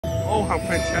Oh, how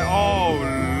fantastic. Oh,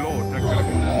 Lord. That could have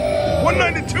been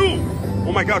 192.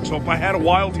 Oh, my God. So if I had a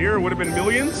wild here, it would have been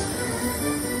millions.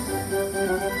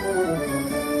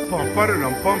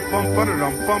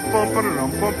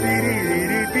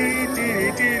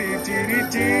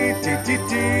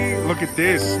 Look at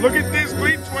this. Look at this.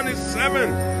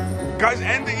 327. Guys,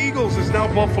 and the Eagles is now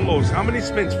Buffaloes. How many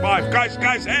spins? 5.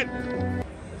 Guys, head.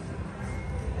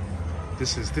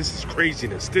 This is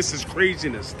craziness. This is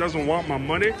craziness. Doesn't want my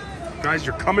money. Guys,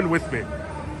 you're coming with me.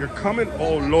 You're coming.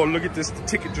 Oh, Lord, look at this. The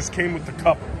ticket just came with the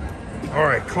cup. All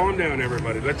right, calm down,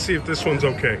 everybody. Let's see if this one's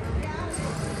okay.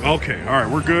 Okay, all right,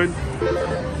 we're good.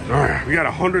 All right, we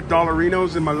got $100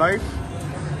 Renos in my life.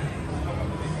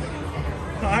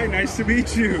 Hi, nice to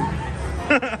meet you.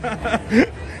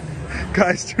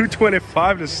 Guys,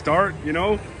 225 to start, you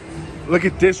know. Look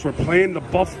at this. We're playing the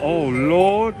Buffalo. Oh,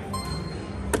 Lord.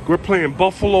 We're playing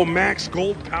Buffalo Max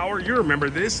Gold Power. You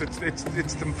remember this. It's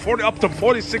the up to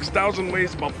 46,000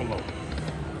 ways Buffalo.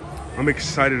 I'm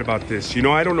excited about this. You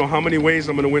know, I don't know how many ways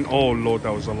I'm going to win. Oh, Lord,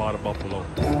 that was a lot of Buffalo.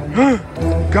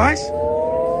 Guys?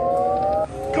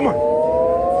 Come on.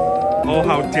 Oh,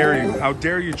 how dare you. How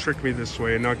dare you trick me this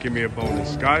way and not give me a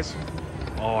bonus. Guys?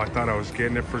 Oh, I thought I was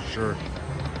getting it for sure.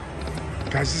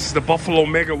 Guys, this is the Buffalo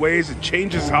Mega Ways. It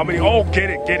changes how many. Oh,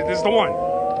 get it. This is the one.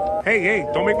 Hey,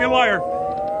 don't make me a liar.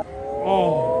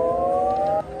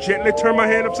 Oh. Gently turn my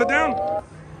hand upside down.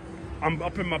 I'm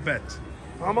up in my bet.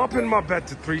 I'm up in my bet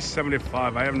to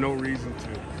 375. I have no reason to.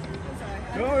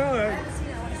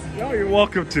 No, you're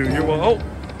welcome to. You're welcome.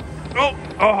 Oh,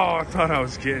 I thought I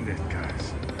was getting it,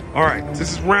 guys. All right,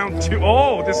 this is round 2.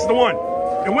 Oh, this is the one.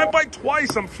 It went by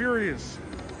twice. I'm furious.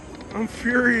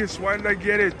 Why did I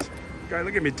get it? Guy,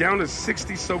 look at me, down to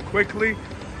 60 so quickly.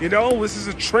 You know, this is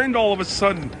a trend all of a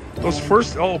sudden. Those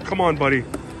first, oh, come on, buddy.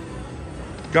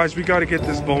 Guys, we got to get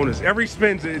this bonus. Every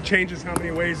spin, it changes how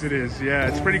many ways it is. Yeah,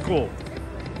 it's pretty cool.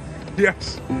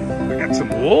 Yes, we got some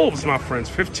wolves, my friends.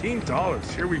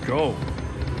 $15. Here we go.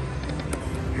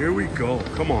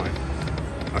 Come on.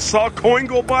 I saw a coin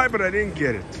go by, but I didn't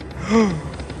get it.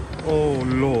 Oh,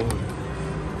 Lord.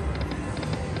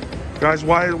 Guys,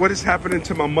 what is happening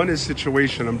to my money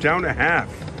situation? I'm down to half.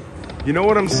 You know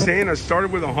what I'm saying? I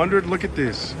started with 100. Look at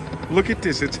this.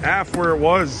 It's half where it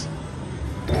was.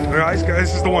 Guys,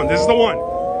 this is the one.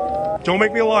 Don't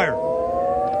make me a liar.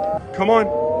 Come on.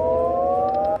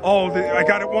 Oh, I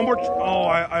got it one more. Oh,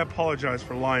 I apologize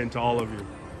for lying to all of you.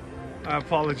 I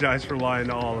apologize for lying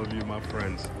to all of you, my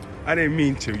friends. I didn't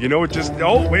mean to. You know, it just...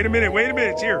 Oh, wait a minute.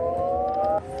 It's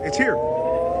here.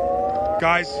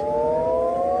 Guys,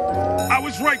 I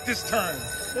was right this time.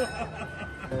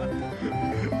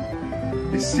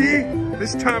 You see?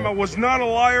 This time I was not a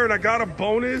liar and I got a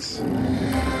bonus.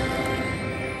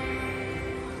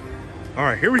 All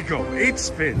right, here we go. 8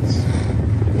 spins.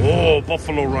 Oh,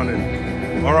 Buffalo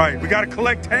running. All right, we got to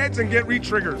collect heads and get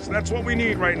re-triggers. That's what we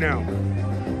need right now.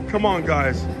 Come on,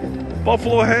 guys.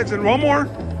 Buffalo heads and one more.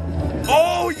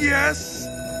 Oh, yes.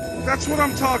 That's what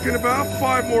I'm talking about.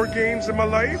 5 more games in my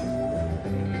life.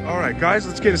 All right, guys,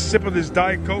 let's get a sip of this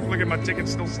Diet Coke. Look at my ticket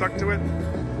still stuck to it.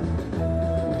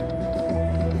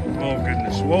 Oh,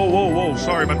 goodness. Whoa.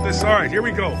 Sorry about this. All right, here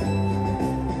we go.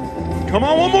 Come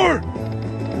on, one more.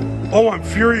 Oh, I'm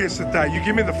furious at that. You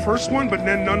give me the first one, but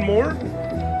then none more?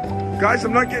 Guys,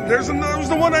 I'm not getting... That was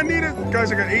the one I needed.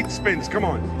 Guys, I got 8 spins. Come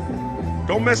on.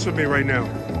 Don't mess with me right now.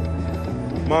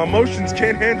 My emotions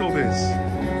can't handle this.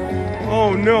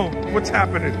 Oh, no. What's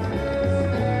happening?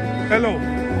 Hello.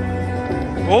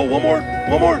 Oh, one more.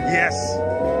 Yes.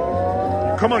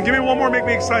 Come on, give me one more. Make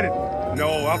me excited.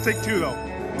 No, I'll take 2, though.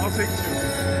 I'll take 2.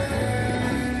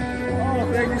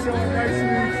 Oh, thank you so much. Nice to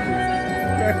meet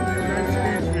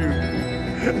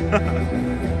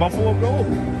you. Buffalo Gold.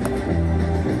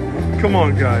 Come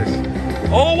on, guys.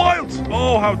 Oh, wilds.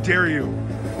 Oh, how dare you.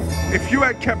 If you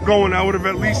had kept going, I would have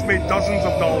at least made dozens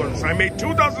of dollars. I made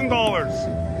 $2 dozen.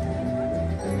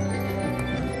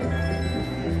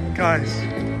 Guys,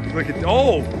 look at...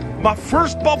 Oh, my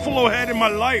first Buffalo head in my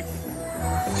life.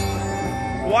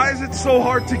 Why is it so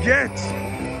hard to get?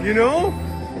 You know?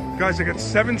 Guys, I got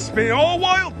 7 spins. Oh,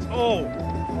 wild. Oh,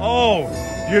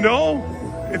 you know?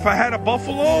 If I had a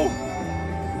Buffalo,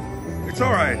 it's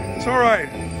all right. It's all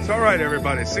right,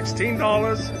 everybody. $16.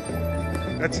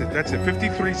 That's it.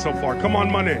 53 so far. Come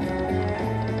on, money.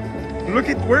 Look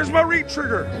at, where's my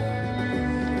re-trigger?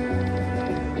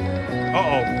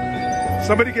 Uh-oh.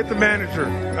 Somebody get the manager.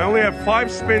 I only have 5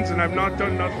 spins and I've not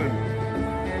done nothing.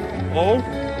 Oh,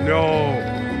 no.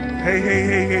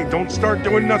 Hey. Don't start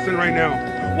doing nothing right now.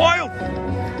 Wild.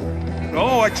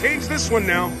 Oh, I changed this one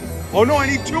now. Oh, no, I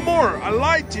need 2 more. I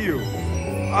lied to you.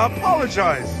 I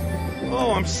apologize.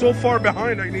 Oh, I'm so far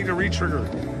behind. I need a retrigger.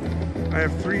 I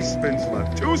have 3 spins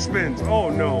left. 2 spins. Oh,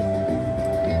 no.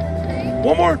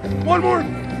 One more. One more.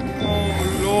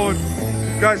 Oh, Lord.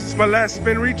 Guys, it's my last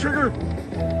spin retrigger.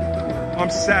 I'm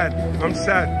sad. I'm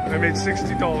sad. I made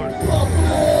 $60.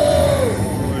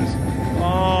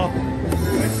 Oh,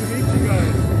 nice to meet you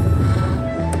guys.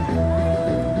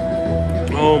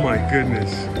 Oh, my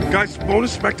goodness. Guys,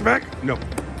 bonus back to back? No.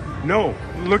 No.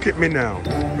 Look at me now.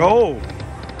 Oh.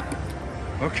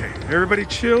 Okay, everybody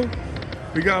chill.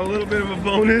 We got a little bit of a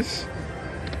bonus.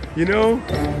 You know?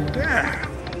 Yeah.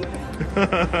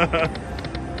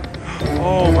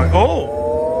 Oh my, oh,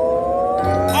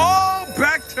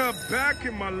 back to back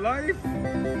in my life.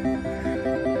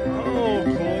 Oh,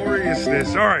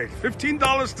 gloriousness. All right,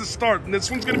 $15 to start, and this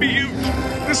one's gonna be huge.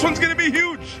 This one's gonna be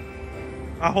huge.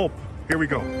 I hope. Here we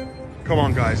go. Come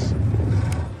on, guys.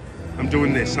 I'm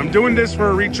doing this. I'm doing this for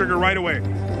a retrigger right away.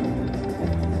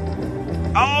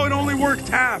 Oh, it only worked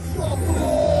half.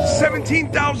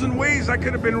 17,000 ways I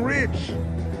could have been rich.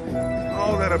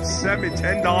 Oh, that upset me.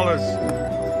 $10.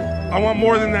 I want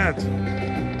more than that.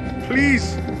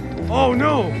 Please. Oh,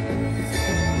 no.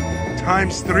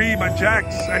 Times 3 by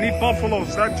Jacks. I need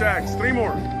Buffaloes, not Jacks. 3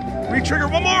 more. Retrigger,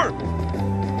 1 more.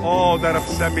 Oh, that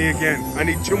upset me again. I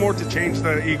need 2 more to change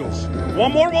the Eagles.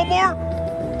 1 more, 1 more.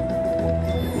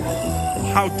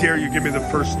 How dare you give me the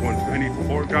first one? I need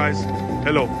 4, guys.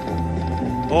 Hello.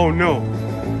 Oh, no.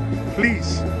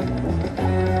 Please.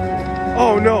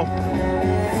 Oh, no.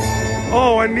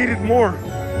 Oh, I needed more.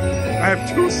 I have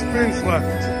 2 spins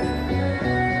left.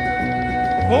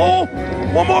 Oh,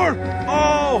 1 more.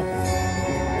 Oh.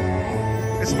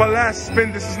 It's my last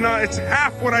spin. This is not, it's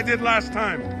half what I did last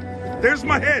time. There's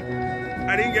my head.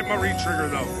 I didn't get my retrigger,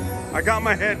 though. I got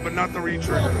my head, but not the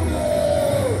retrigger.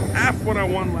 Half what I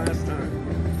won last time.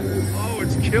 Oh,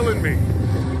 it's killing me.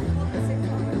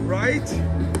 Right?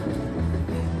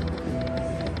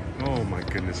 Oh my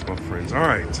goodness, my friends. All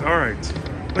right, all right.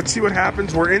 Let's see what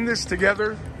happens. We're in this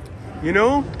together. You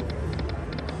know?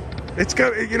 It's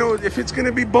got, you know, if it's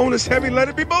gonna be bonus heavy, let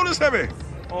it be bonus heavy.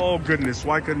 Oh goodness,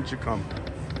 why couldn't you come?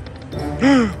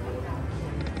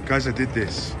 Guys, I did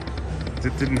this.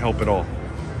 It didn't help at all.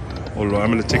 Oh Lord, I'm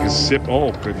gonna take a sip.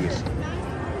 Oh goodness.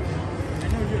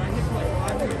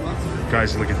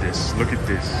 Guys, look at this. Look at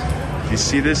this. You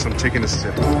see this? I'm taking a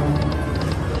sip.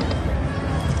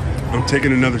 I'm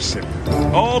taking another sip.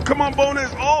 Oh, come on,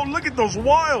 bonus. Oh, look at those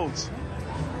wilds.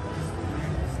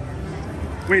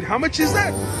 Wait, how much is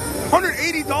that?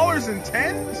 $180 in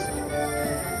tens?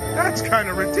 That's kind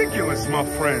of ridiculous, my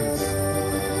friends.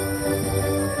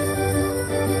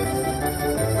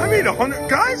 I made 100.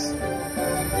 Guys,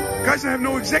 I have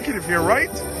no executive here,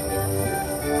 right?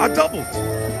 I doubled.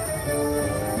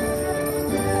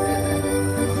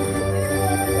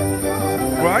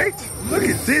 Right? Look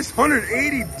at this,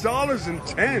 $180 in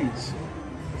tens.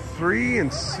 3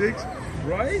 and 6,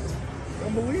 right?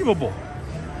 Unbelievable.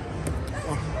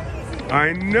 Oh,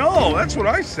 I know, that's what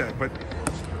I said, but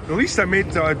at least I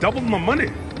made doubled my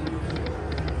money.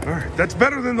 All right, that's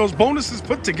better than those bonuses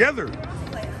put together.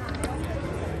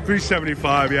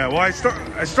 375, yeah. Well, I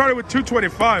started with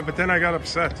 225, but then I got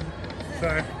upset.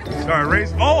 Sorry,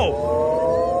 raised.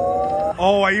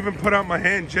 Oh, I even put out my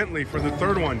hand gently for the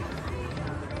third one.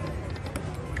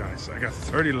 Guys, I got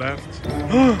 30 left.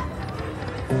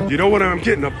 You know what? I'm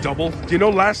getting up double. You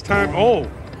know, last time,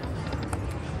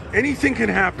 anything can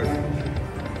happen.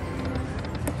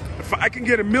 If I can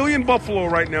get 1 million buffalo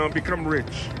right now and become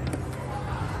rich.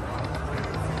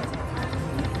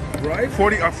 Right?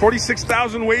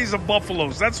 46,000 ways of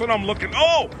buffaloes. That's what I'm looking.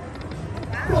 Oh!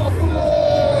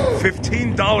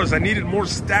 $15. I needed more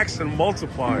stacks and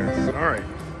multipliers. All right.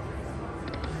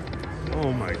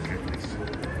 Oh my goodness.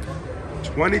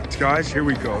 20 guys, here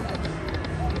we go.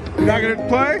 You're not gonna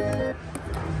play?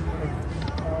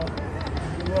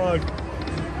 Look.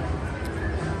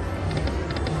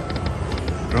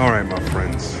 All right, my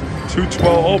friends.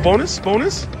 212. Oh, bonus?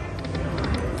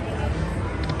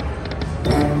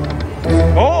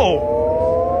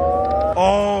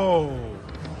 Oh,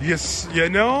 yes, you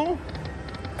know,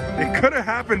 it could have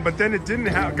happened, but then it didn't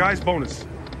have. Guys, bonus.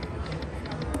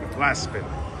 Last spin.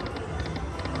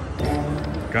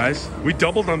 Guys, we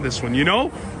doubled on this one, you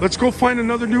know? Let's go find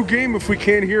another new game if we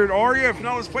can here at Aria. If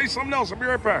not, let's play something else. I'll be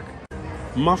right back.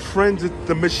 My friends,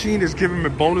 the machine is giving me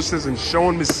bonuses and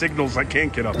showing me signals I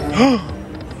can't get up.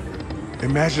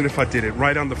 Imagine if I did it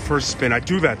right on the first spin. I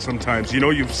do that sometimes. You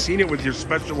know, you've seen it with your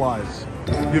special eyes.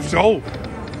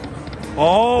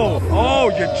 Oh,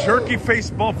 you jerky face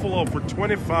buffalo for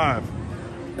 25.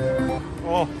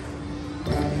 Oh,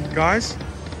 guys.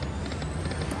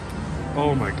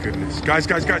 Oh my goodness. Guys.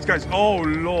 Oh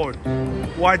Lord.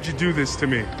 Why'd you do this to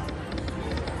me?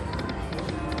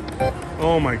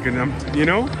 Oh my goodness. You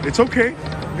know, it's okay.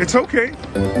 It's okay.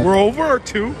 We're over our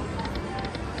 2.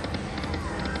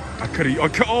 I could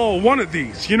have, oh, one of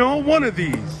these, you know, one of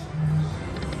these.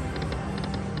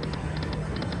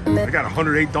 I got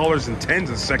 $108 in tens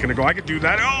a second ago. I could do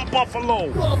that. Oh,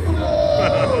 Buffalo.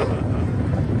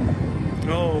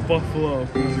 Oh, Buffalo.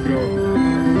 Let's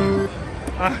go.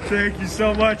 Ah, thank you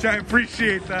so much. I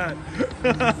appreciate that.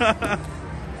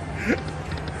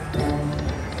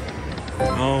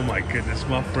 Oh my goodness,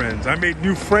 my friends. I made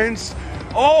new friends.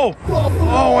 Oh,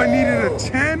 I needed a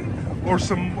 10 or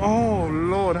some. Oh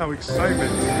Lord, how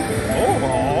excitement.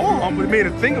 Oh, I made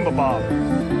a thingamabob.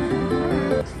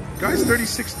 Guys,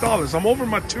 $36. I'm over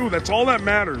my 2. That's all that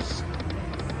matters.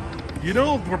 You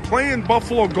know, we're playing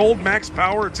Buffalo Gold Max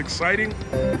Power. It's exciting.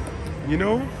 You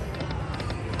know?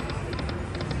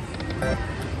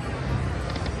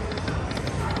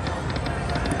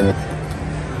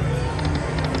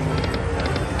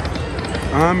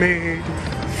 I made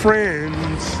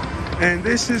friends, and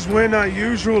this is when I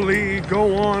usually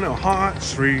go on a hot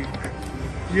streak.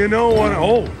 You know what?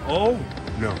 Oh,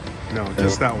 no,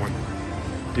 just that one.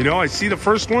 You know, I see the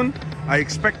first one, I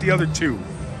expect the other 2.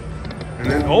 And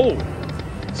then, oh,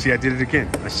 see, I did it again.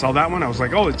 I saw that one, I was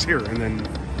like, oh, it's here. And then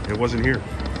it wasn't here.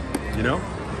 You know?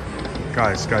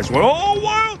 Guys, what? Oh,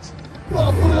 wild!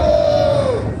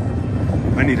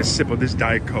 I need a sip of this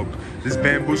Diet Coke. This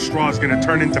bamboo straw is gonna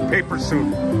turn into paper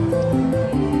soon.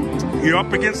 You're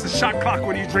up against the shot clock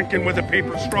when you're drinking with a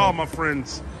paper straw, my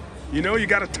friends. You know, you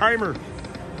got a timer.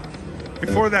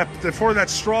 Before that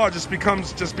straw just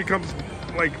becomes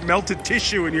like melted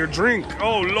tissue in your drink.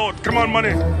 Oh Lord, come on,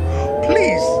 money.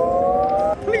 Please,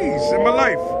 in my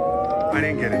life. I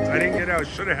didn't get it. I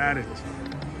should have had it.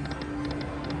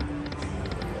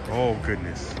 Oh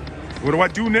goodness. What do I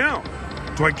do now?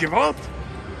 Do I give up?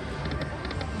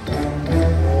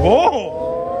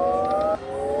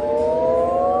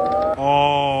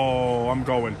 Oh, I'm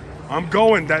going.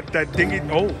 That dingy.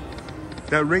 Oh,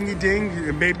 that ringy ding.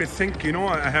 It made me think. You know,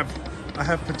 I have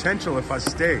potential if I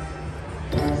stay.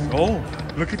 Oh,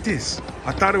 look at this.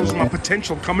 I thought it was my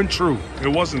potential coming true. It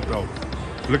wasn't though.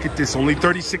 Look at this. Only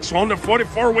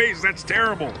 3,644 ways. That's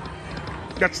terrible.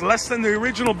 That's less than the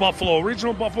original Buffalo.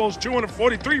 Original Buffalo's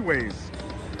 243 ways.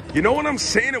 You know what I'm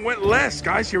saying? It went less,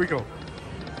 guys. Here we go.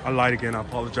 I lied again. I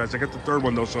apologize. I got the third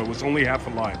one though, so it was only half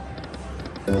a lie.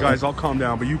 Guys, I'll calm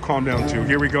down, but you calm down too.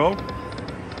 Here we go.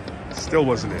 Still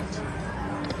wasn't it.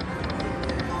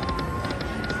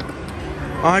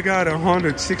 I got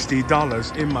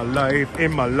 $160 in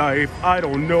my life. I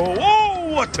don't know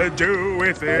what to do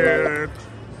with it.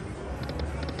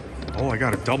 Oh, I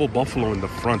got a double Buffalo in the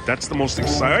front. That's the most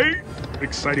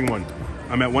exciting one.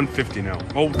 I'm at 150 now.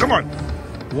 Oh, come on.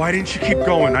 Why didn't you keep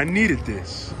going? I needed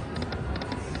this.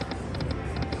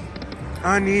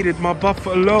 I needed my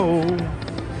Buffalo,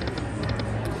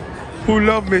 who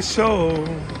loved me so.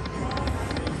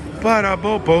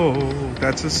 Ba-da-bo-bo.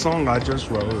 That's a song I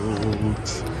just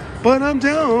wrote. But I'm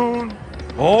down.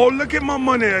 Oh, look at my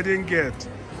money I didn't get.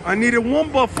 I needed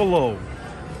 1 Buffalo.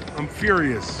 I'm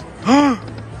furious.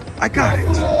 I got it.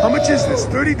 How much is this?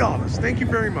 $30. Thank you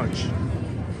very much.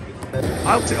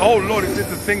 Oh, Lord, it did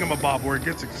the thingamabob where it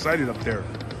gets excited up there.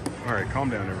 All right, calm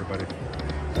down, everybody.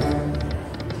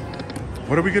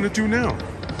 What are we going to do now?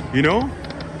 You know?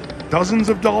 Dozens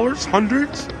of dollars?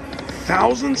 Hundreds?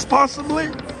 Thousands, possibly?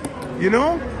 You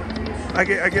know? I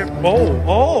get,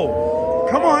 oh,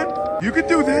 come on. You can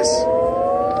do this.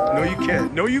 No, you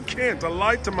can't. No, you can't. I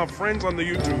lied to my friends on the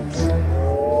YouTubes.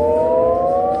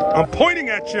 I'm pointing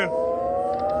at you.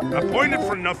 I pointed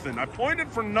for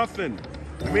nothing.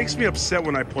 It makes me upset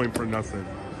when I point for nothing.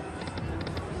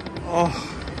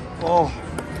 Oh.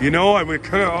 You know, I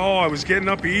was getting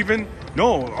up even.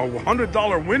 No, a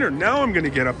 $100 winner. Now I'm going to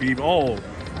get up even. Oh,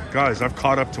 guys, I've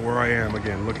caught up to where I am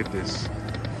again. Look at this.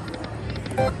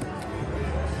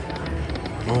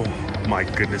 Oh, my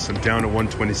goodness. I'm down to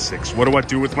 126. What do I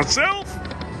do with myself?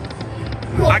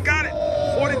 I got it.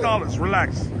 $40.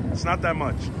 Relax. It's not that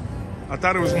much. I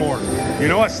thought it was more. You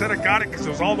know, I said I got it because it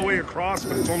was all the way across,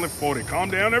 but it's only 40. Calm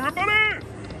down, everybody.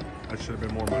 That should have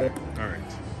been more money. All right.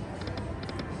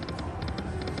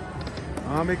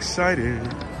 I'm excited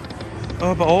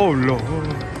about, oh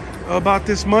Lord, about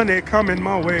this money coming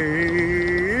my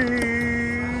way.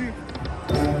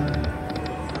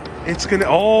 It's gonna,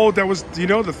 oh, that was, you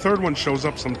know, the third one shows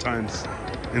up sometimes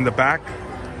in the back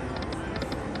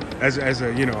as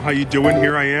a, you know, how you doing?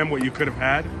 Here I am, what you could have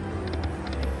had.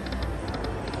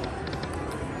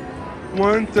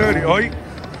 130. Oh,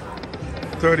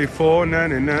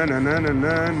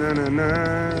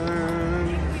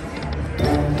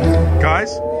 $34.99.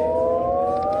 Guys,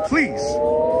 please.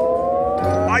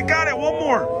 I got it. One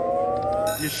more.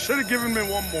 You should have given me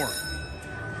one more.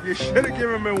 You should have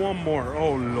given me one more.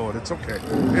 Oh, Lord. It's okay.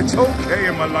 It's okay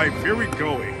in my life. Here we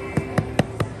go.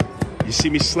 You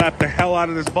see me slap the hell out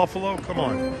of this buffalo? Come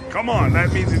on. Come on.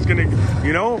 That means he's going to,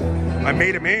 you know, I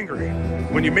made him angry.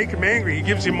 When you make him angry, he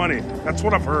gives you money. That's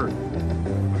what I've heard.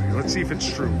 Okay, let's see if it's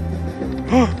true.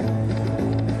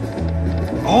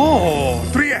 Oh,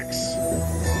 3X.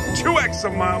 2X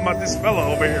of this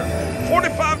fella over here.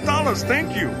 $45.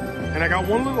 Thank you. And I got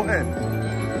one little head.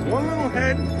 One little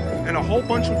head and a whole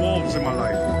bunch of wolves in my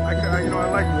life. I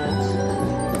like wolves.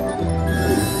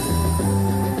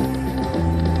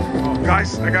 Oh,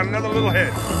 guys, I got another little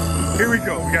head. Here we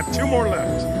go. We got 2 more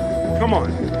left. Come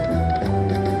on.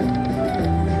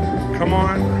 Come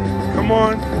on. Come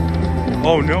on.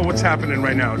 Oh, no, what's happening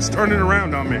right now? It's turning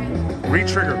around on me.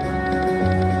 Re-trigger.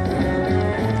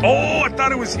 Oh, I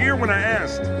thought it was here when I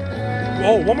asked.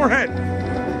 Oh, one more head.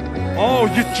 Oh,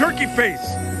 you jerky face.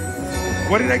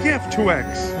 What did I give?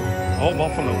 2X. Oh,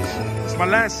 buffaloes. It's my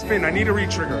last spin. I need a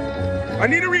re-trigger. I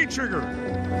need a re-trigger.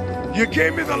 You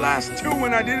gave me the last 2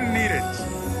 when I didn't need it.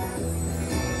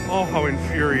 Oh, how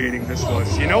infuriating this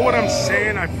was. You know what I'm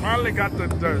saying? I finally got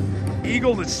the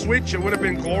eagle to switch. It would have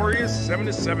been glorious.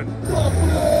 7-7.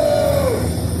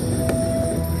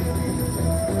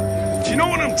 Do you know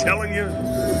what I'm telling you?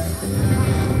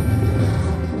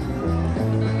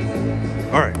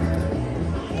 All right.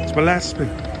 It's my last spin.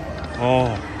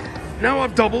 Oh, now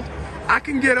I've doubled. I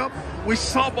can get up. We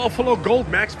saw Buffalo Gold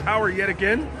max power yet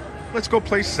again. Let's go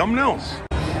play something else.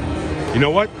 You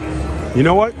know what? You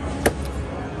know what?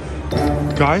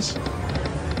 Guys?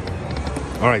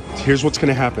 All right, here's what's going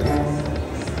to happen.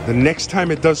 The next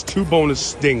time it does 2 bonus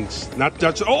stings. Not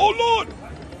just, oh, Lord!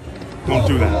 Don't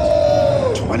do that.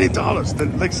 $20. The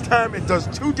next time it does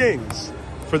 2 dings.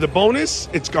 For the bonus,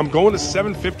 I'm going to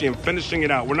 $7.50 and finishing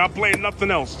it out. We're not playing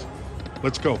nothing else.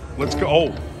 Let's go. Let's go.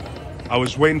 Oh, I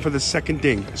was waiting for the second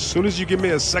ding. As soon as you give me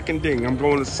a second ding, I'm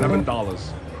going to $7.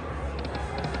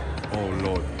 Oh,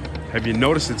 Lord. Have you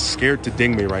noticed it's scared to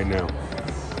ding me right now?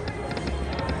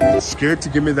 It's scared to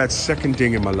give me that second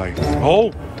ding in my life.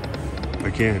 Oh,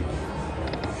 again.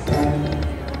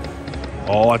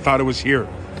 Oh, I thought it was here.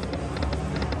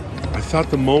 I thought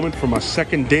the moment for my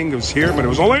second ding was here, but it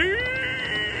was only...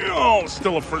 Oh,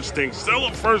 still a first ding. Still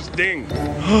a first ding.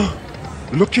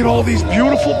 Look at all these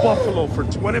beautiful buffalo for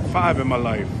 25 in my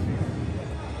life.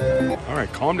 All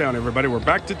right, calm down, everybody. We're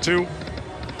back to 2.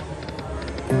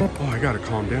 Oh, I gotta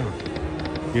calm down.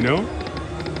 You know?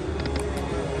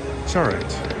 It's all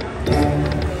right.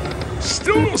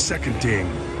 Still no second ding.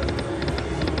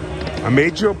 I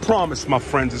made you a promise, my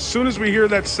friends. As soon as we hear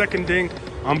that second ding,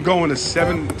 I'm going to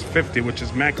 $7.50, which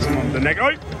is maximum the next.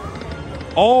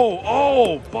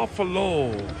 Oh,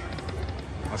 buffalo.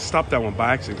 I stopped that one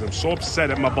by accident. I'm so upset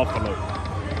at my buffalo.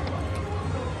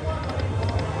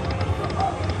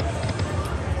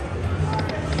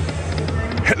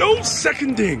 Hello,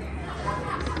 second ding.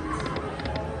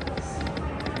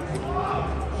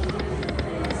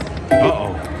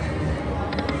 Uh-oh.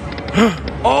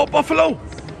 Oh, buffalo.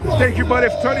 Thank you, buddy,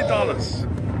 for $30.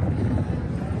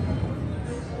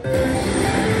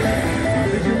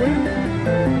 Did you win?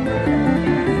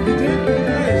 You did?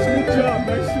 Nice. Good job.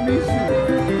 Nice to meet you.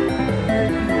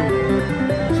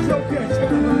 She's okay. She's going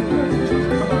to learn this. She's going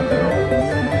to come out there.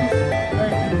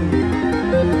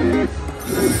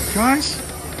 Thank you. Guys,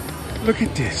 look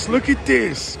at this. Look at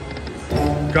this.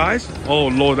 Guys, oh,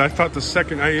 Lord, I thought the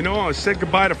second, I said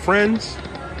goodbye to friends.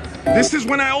 This is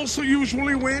when I also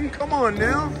usually win. Come on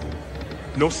now.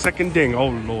 No second ding. Oh,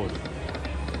 Lord.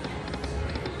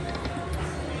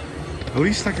 At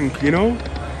least I can,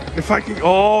 if I can.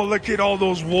 Oh, look at all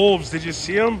those wolves. Did you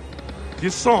see them? You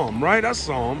saw them, right? I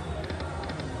saw them.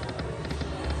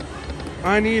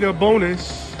 I need a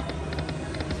bonus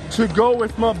to go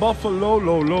with my buffalo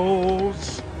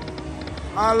lolos.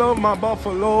 I love my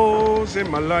buffaloes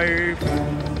in my life.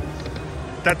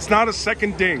 That's not a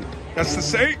second ding. That's the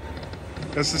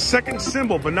second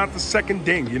symbol, but not the second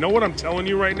ding. You know what I'm telling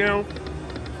you right now?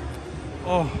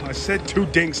 Oh, I said 2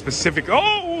 dings specific.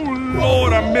 Oh,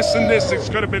 Lord, I'm missing this. This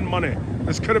could have been money.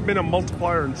 This could have been a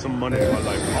multiplier and some money in my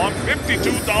life. On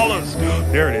 $52.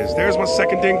 There it is. There's my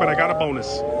second ding, but I got a bonus.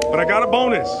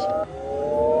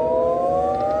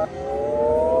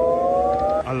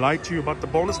 I lied to you about the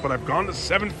bonus, but I've gone to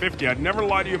 $7.50. I'd never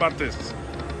lie to you about this.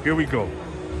 Here we go.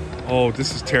 Oh,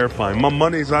 this is terrifying. My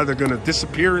money is either going to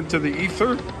disappear into the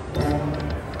ether,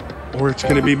 or it's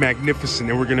going to be magnificent,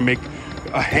 and we're going to make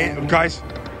a hand. Guys,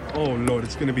 Oh, Lord,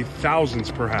 it's going to be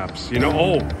thousands, perhaps. You know,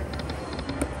 oh.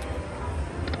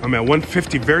 I'm at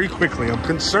 150 very quickly. I'm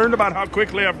concerned about how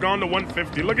quickly I've gone to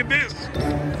 150. Look at this.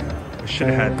 I should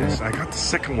have had this. I got the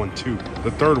second one, too.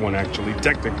 The third one, actually,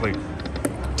 technically.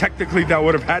 Technically, that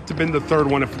would have had to been the third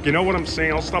one. If you know what I'm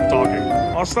saying, I'll stop talking.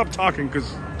 I'll stop talking,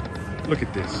 because look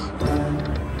at this.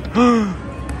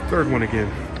 Third one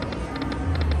again.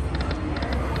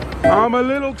 I'm a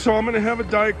little, so I'm going to have a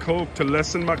Diet Coke to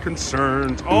lessen my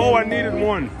concerns. Oh, I needed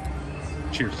one.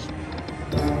 Cheers.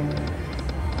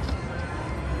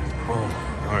 Oh,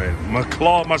 all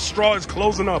right. My straw is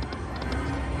closing up.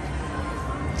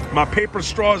 My paper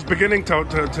straw is beginning to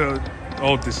the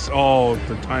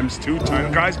times two.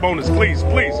 Guys, bonus, please,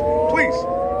 please, please.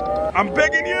 I'm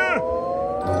begging you.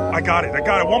 I got it.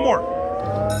 One more.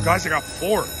 Guys, I got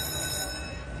 4.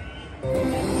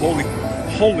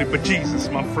 Holy bejesus,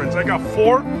 my friends. I got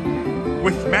 4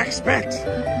 with max bet.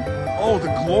 Oh,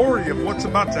 the glory of what's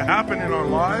about to happen in our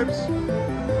lives.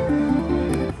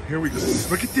 Here we go.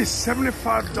 Look at this,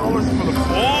 $75 for the,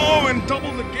 oh, and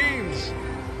double the games.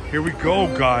 Here we go,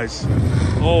 guys.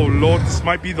 Oh, Lord, this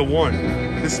might be the one.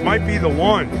 This might be the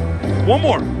one. One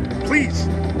more, please.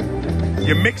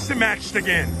 You mixed and matched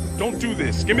again. Don't do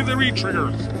this. Give me the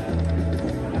re-triggers.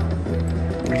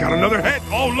 I got another head.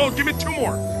 Oh, Lord, give me 2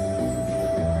 more.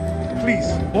 Please.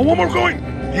 Oh, one more going.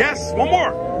 Yes, one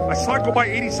more. I saw it go by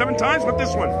 87 times with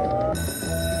this one.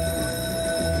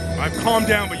 I've calmed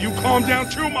down, but you calmed down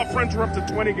too. My friends, we're up to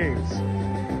 20 games.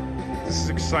 This is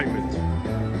excitement.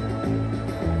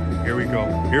 Here we go.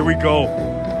 Here we go.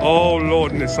 Oh,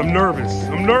 Lordness. I'm nervous.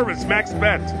 I'm nervous. Max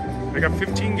bet. I got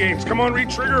 15 games. Come on,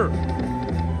 re-trigger.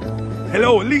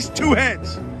 Hello, at least 2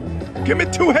 heads. Give me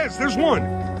 2 heads. There's one.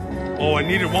 Oh, I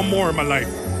needed one more in my life.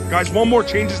 Guys, one more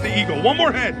changes the eagle. One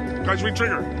more head. Guys,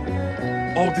 re-trigger.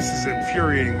 Oh, this is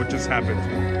infuriating what just happened.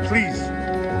 Please.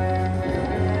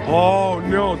 Oh,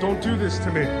 no, don't do this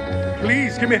to me.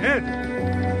 Please, give me a head.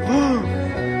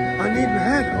 I need a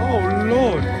head. Oh,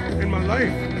 Lord, in my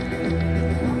life.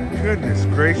 Goodness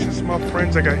gracious, my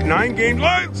friends. I got 9 game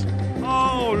lines.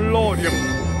 Oh, Lord,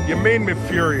 you made me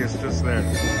furious just there.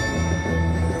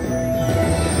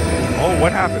 Oh,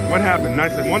 what happened? What happened?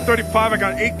 Nice. At 135, I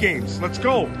got 8 games. Let's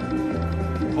go.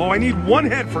 Oh, I need 1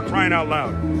 head for crying out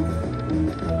loud.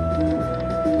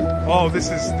 Oh, this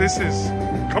is,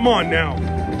 come on now.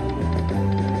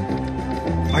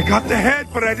 I got the head,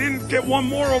 but I didn't get 1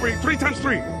 more over here. 3 times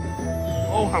 3.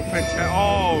 Oh, how fantastic.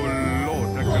 Oh,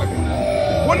 Lord, that could have been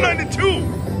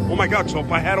 192. Oh my God, so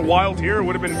if I had a wild here, it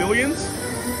would have been millions.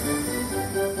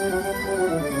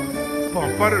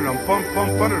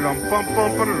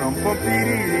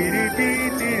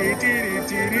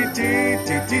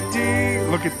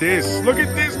 Look at this. Look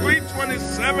at this.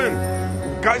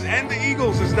 327. Guys, and the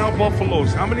Eagles is now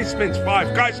Buffaloes. How many spins?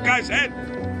 5. Guys, head.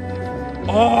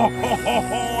 Oh,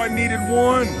 I needed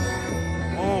 1.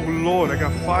 Oh, Lord, I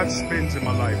got 5 spins in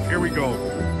my life. Here we go.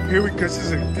 Here we go. This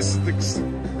is the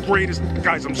greatest.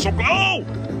 Guys, I'm so... Oh!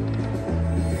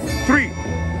 3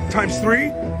 times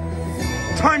 3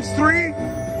 times 3.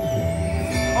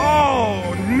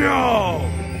 Oh, no.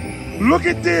 Look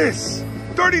at this.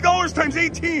 $30 times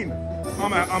 18.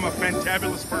 I'm a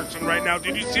fantabulous person right now.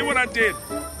 Did you see what I did?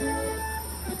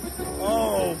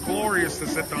 Oh,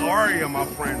 gloriousness at the Aria, my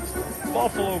friends.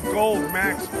 Buffalo Gold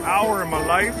Max Power in my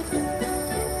life.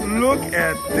 Look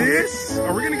at this.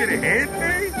 Are we going to get a hand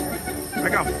pay? I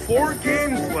got 4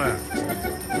 games left.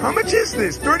 How much is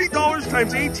this? $30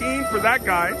 times 18 for that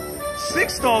guy.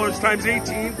 $6 times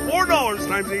 18. $4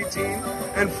 times 18.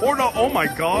 And $4. Oh, my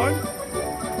God.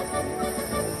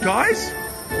 Guys?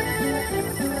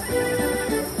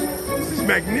 This is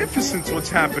magnificent what's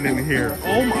happening here.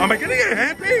 Oh, my, am I going to get a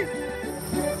hand pay?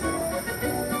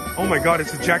 Oh my God,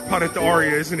 it's a jackpot at the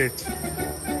Aria, isn't it?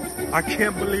 I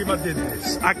can't believe I did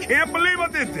this. I can't believe I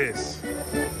did this.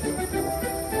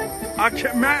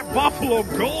 Buffalo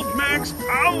Gold Max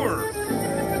Power.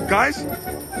 Guys,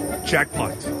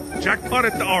 jackpot. Jackpot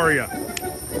at the Aria.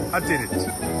 I did it.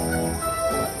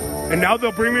 And now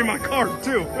they'll bring me my card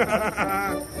too.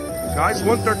 Guys,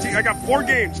 113. I got 4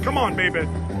 games. Come on, baby.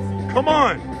 Come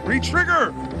on.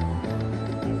 Re-trigger.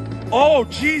 Oh,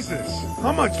 Jesus.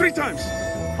 How much? 3 times.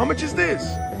 How much is this?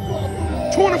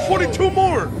 242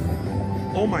 more.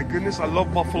 Oh my goodness, I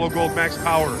love Buffalo Gold Max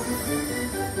Power.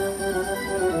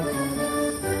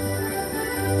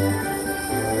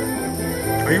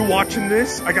 Are you watching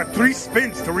this? I got 3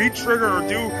 spins to re-trigger or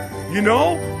do, you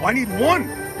know? I need 1.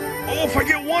 Oh, if I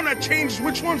get 1, I change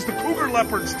which ones? The Cougar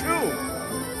Leopards too.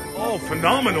 Oh,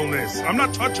 phenomenalness. I'm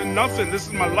not touching nothing. This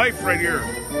is my life right here. All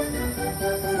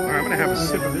right, I'm gonna have a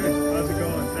sip of this. How's it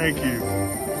going? Thank you.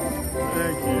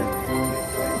 Thank you.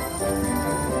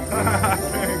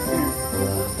 Thank you.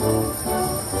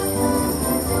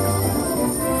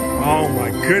 Oh my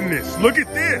goodness, look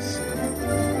at this.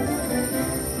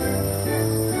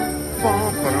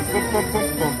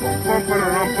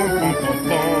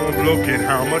 Look at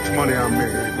how much money I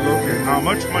made. Look at how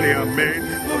much money I made.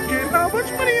 Look at how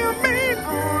much money I made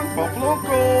on Buffalo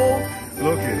Gold.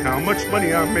 Look at how much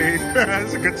money I made.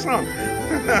 That's a good song.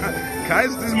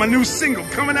 Guys, this is my new single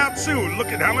coming out soon. Look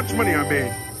at how much money I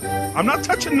made. I'm not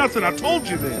touching nothing. I told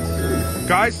you this.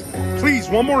 Guys, please,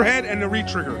 one more head and a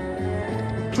re-trigger.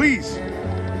 Please.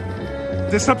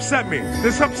 This upset me.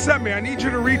 This upset me. I need you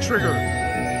to re-trigger.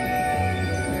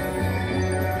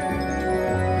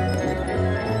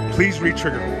 Please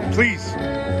re-trigger. Please.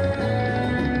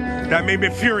 That made me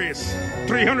furious.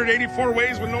 384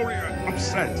 ways with no I'm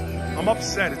upset. I'm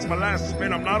upset. It's my last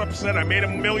spin. I'm not upset. I made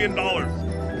 $1 million.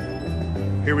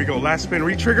 Here we go. Last spin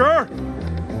re-trigger.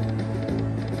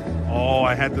 Oh,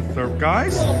 I had the third.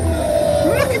 Guys,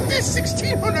 look at this.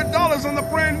 $1,600 on the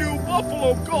brand new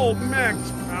Buffalo Gold Max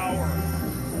Power.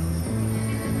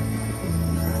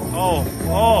 Oh.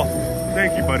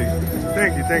 Thank you, buddy.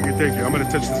 Thank you. I'm going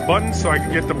to touch this button so I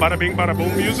can get the bada bing, bada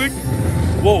boom music.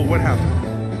 Whoa, what happened?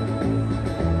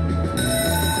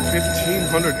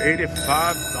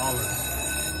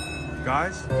 $1,585.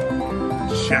 Guys,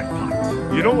 jackpot.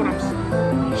 You know what I'm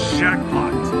saying?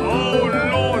 Jackpot. Oh,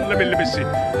 Lord. Let me see.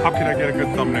 How can I get a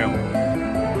good thumbnail?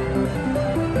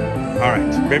 All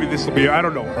right. Maybe this will be, I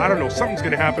don't know. Something's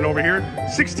going to happen over here.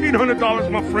 $1,600,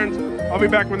 my friends. I'll be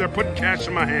back when they're putting cash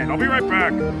in my hand. I'll be right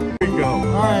back. Here we go. All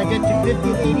right, I got you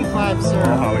 1585, sir.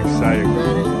 Oh, how exciting.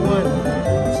 That is 1,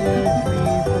 2,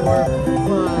 3,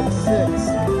 4, 5, 6,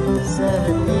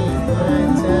 7, 8,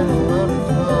 9, 10,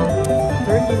 11, 12,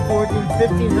 13, 14,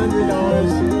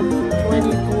 $1,500,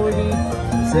 20, 40,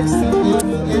 60,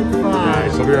 80, and 5.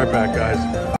 Nice, I'll be right back, guys.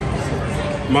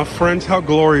 My friends, how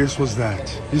glorious was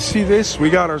that? You see this? We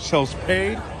got ourselves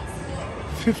paid.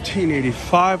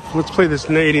 $1,585. Let's play this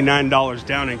 $89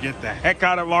 down and get the heck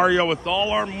out of Mario with all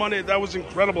our money. That was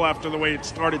incredible after the way it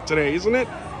started today, isn't it?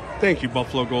 Thank you,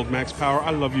 Buffalo Gold Max Power.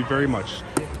 I love you very much.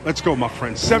 Let's go, my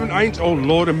friends. 7 irons. Oh,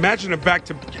 Lord. Imagine a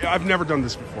I've never done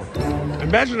this before.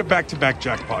 Imagine a back-to-back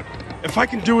jackpot. If I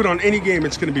can do it on any game,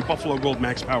 it's going to be Buffalo Gold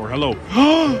Max Power. Hello.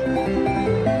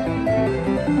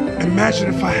 Imagine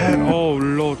if I had, oh,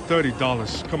 Lord,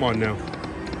 $30. Come on now.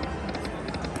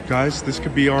 Guys, this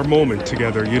could be our moment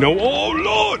together, you know? Oh,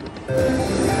 Lord!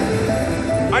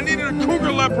 I needed a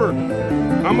cougar leopard.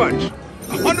 How much?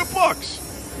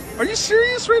 $100. Are you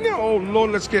serious right now? Oh,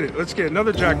 Lord, let's get it. Let's get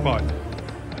another jackpot.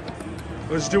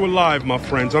 Let's do it live, my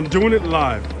friends. I'm doing it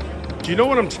live. Do you know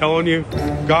what I'm telling you?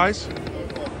 Guys?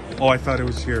 Oh, I thought it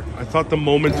was here. I thought the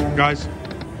moment, guys.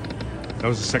 That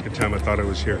was the second time I thought it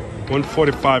was here.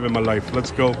 145 in my life.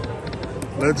 Let's go.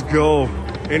 Let's go.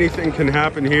 Anything can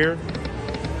happen here.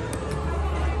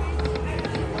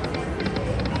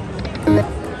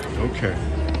 Okay.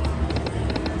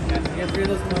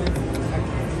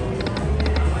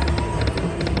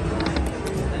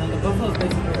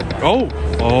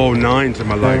 Oh, nines in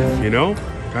my life, you know?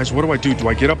 Guys, what do? Do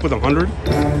I get up with 100?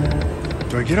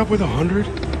 Do I get up with 100?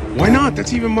 Why not?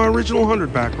 That's even my original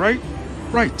 100 back, right?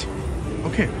 Right.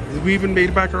 Okay, we even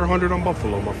made back our 100 on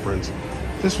Buffalo, my friends.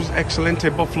 This was Excelente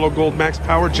Buffalo Gold Max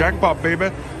Power Jackpot,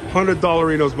 baby.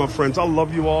 $100-itos, my friends. I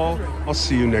love you all. I'll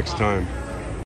see you next time.